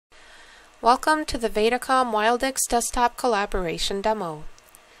Welcome to the Wildix Wildix Desktop Collaboration demo.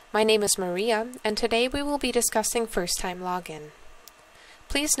 My name is Maria, and today we will be discussing first-time login.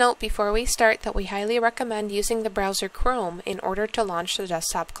 Please note before we start that we highly recommend using the browser Chrome in order to launch the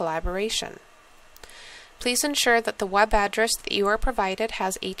desktop collaboration. Please ensure that the web address that you are provided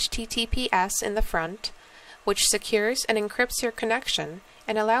has HTTPS in the front, which secures and encrypts your connection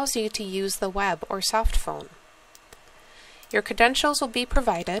and allows you to use the web or soft phone. Your credentials will be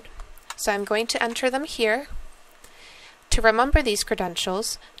provided, so I'm going to enter them here. To remember these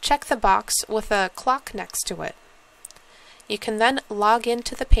credentials, check the box with a clock next to it. You can then log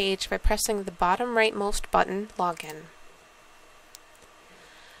into the page by pressing the bottom rightmost button, Login.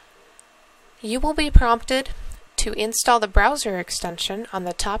 You will be prompted to install the browser extension on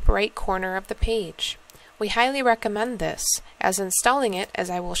the top right corner of the page. We highly recommend this, as installing it, as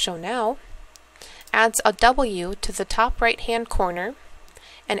I will show now, adds a W to the top right-hand corner,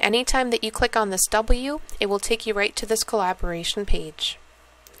 and anytime that you click on this W, it will take you right to this collaboration page.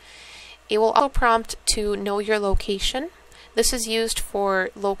 It will also prompt to know your location. This is used for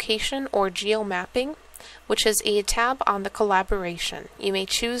location or geo mapping, which is a tab on the collaboration. You may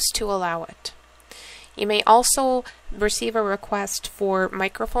choose to allow it. You may also receive a request for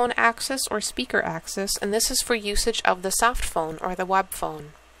microphone access or speaker access, and this is for usage of the soft phone or the web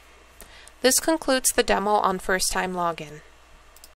phone. This concludes the demo on first-time login.